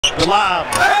The lob.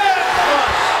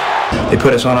 They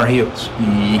put us on our heels.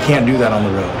 You can't do that on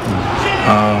the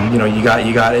road. You know, you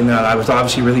got in there. I was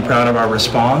obviously really proud of our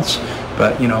response,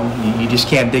 but you know, you just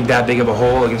can't dig that big of a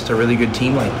hole against a really good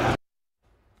team like that.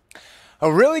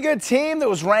 A really good team that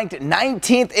was ranked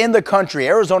 19th in the country.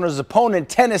 Arizona's opponent,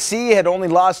 Tennessee, had only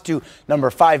lost to number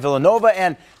 5 Villanova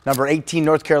and number 18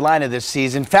 North Carolina this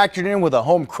season, factored in with a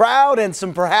home crowd and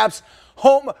some perhaps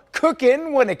home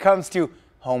cooking when it comes to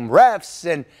home refs.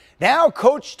 And now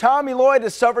Coach Tommy Lloyd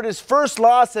has suffered his first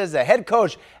loss as a head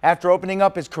coach after opening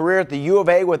up his career at the U of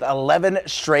A with 11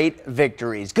 straight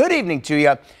victories. Good evening to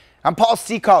you. I'm Paul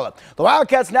Secala. The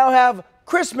Wildcats now have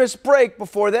Christmas break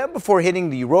before hitting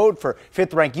the road for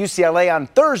 5th-ranked UCLA on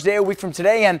Thursday, a week from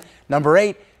today, and number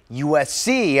 8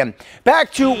 USC. And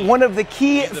back to one of the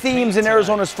key themes in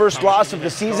Arizona's first loss of the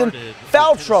season,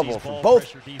 foul trouble for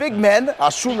both big men,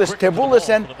 Azulis Tebulis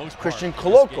and Christian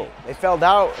Coloco. They fouled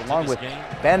out along with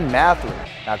Ben Mathler.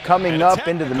 Now coming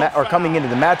into the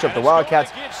matchup, the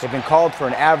Wildcats have been called for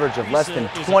an average of less than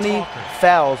 20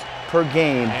 fouls per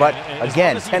game. But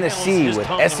again, Tennessee with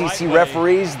SEC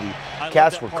referees, the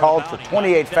Cats were called for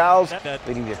 28 fouls,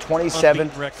 leading to 27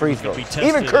 free throws.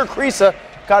 Even Kirk Kriisa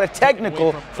got a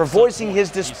technical for voicing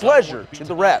his displeasure to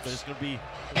the refs.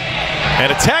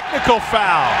 And a technical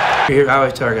foul. Here, I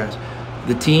always tell our guys,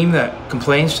 the team that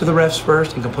complains to the refs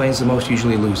first and complains the most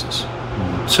usually loses.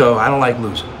 So I don't like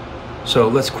losing. So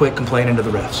let's quit complaining to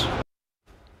the refs.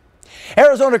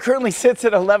 Arizona currently sits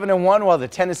at 11-1, while the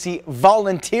Tennessee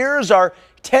Volunteers are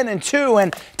 10-2.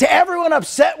 And to everyone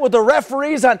upset with the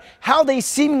referees on how they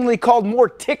seemingly called more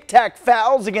tic-tac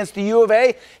fouls against the U of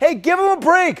A, hey, give them a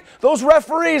break. Those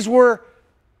referees were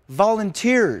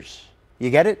volunteers. You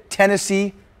get it?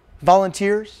 Tennessee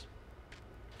Volunteers.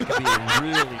 Could be a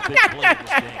really big play this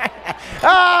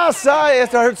game. Sorry. I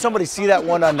heard somebody see that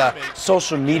one on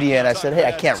social media, and I said, hey,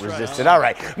 I can't resist it. All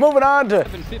right, moving on to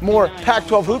more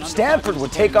Pac-12 hoops. Stanford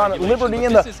would take on Liberty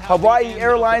in the Hawaii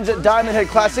Airlines at Diamond Head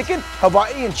Classic in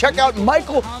Hawaii, and check out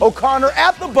Michael O'Connor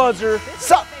at the buzzer.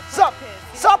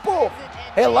 Supple.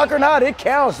 Hey, luck or not, it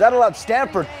counts. That allowed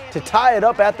Stanford to tie it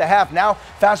up at the half. Now,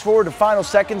 fast forward to final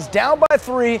seconds, down by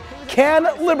 3. Can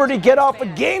Liberty get off a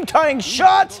game-tying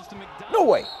shot? No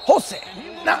way. Jose.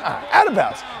 Nuh-uh. Out of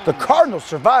bounds. The Cardinals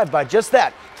survived by just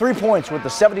that. 3 points with the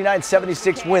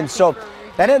 79-76 win. So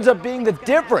that ends up being the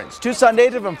difference. Tucson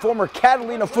native and former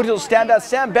Catalina Foothills standout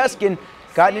Sam Beskin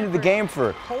got into the game for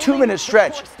a 2-minute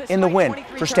stretch in the win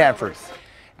for Stanford.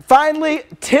 Finally,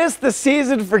 'tis the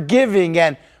season for giving,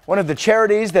 and one of the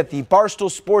charities that the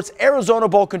Barstool Sports Arizona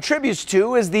Bowl contributes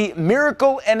to is the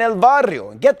Miracle en el Barrio.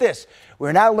 And get this,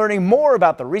 we're now learning more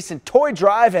about the recent toy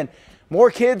drive, and more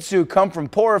kids who come from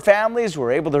poorer families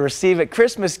were able to receive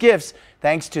Christmas gifts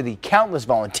thanks to the countless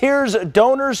volunteers,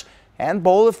 donors, and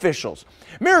bowl officials.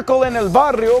 Miracle en el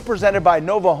Barrio, presented by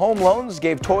Nova Home Loans,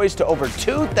 gave toys to over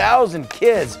 2,000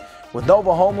 kids, with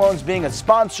Nova Home Loans being a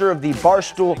sponsor of the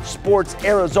Barstool Sports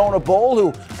Arizona Bowl,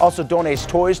 who also donates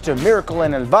toys to Miracle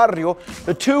en el Barrio.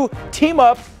 The two team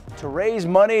up to raise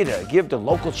money to give to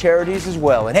local charities as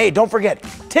well. And hey, don't forget,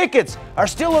 tickets are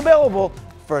still available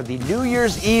for the New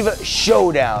Year's Eve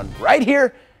showdown right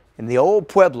here in the old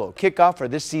Pueblo. Kickoff for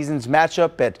this season's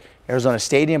matchup at Arizona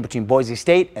Stadium between Boise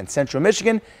State and Central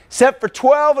Michigan, set for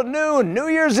 12 noon New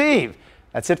Year's Eve.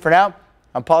 That's it for now.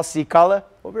 I'm Paul Secala.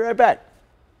 We'll be right back.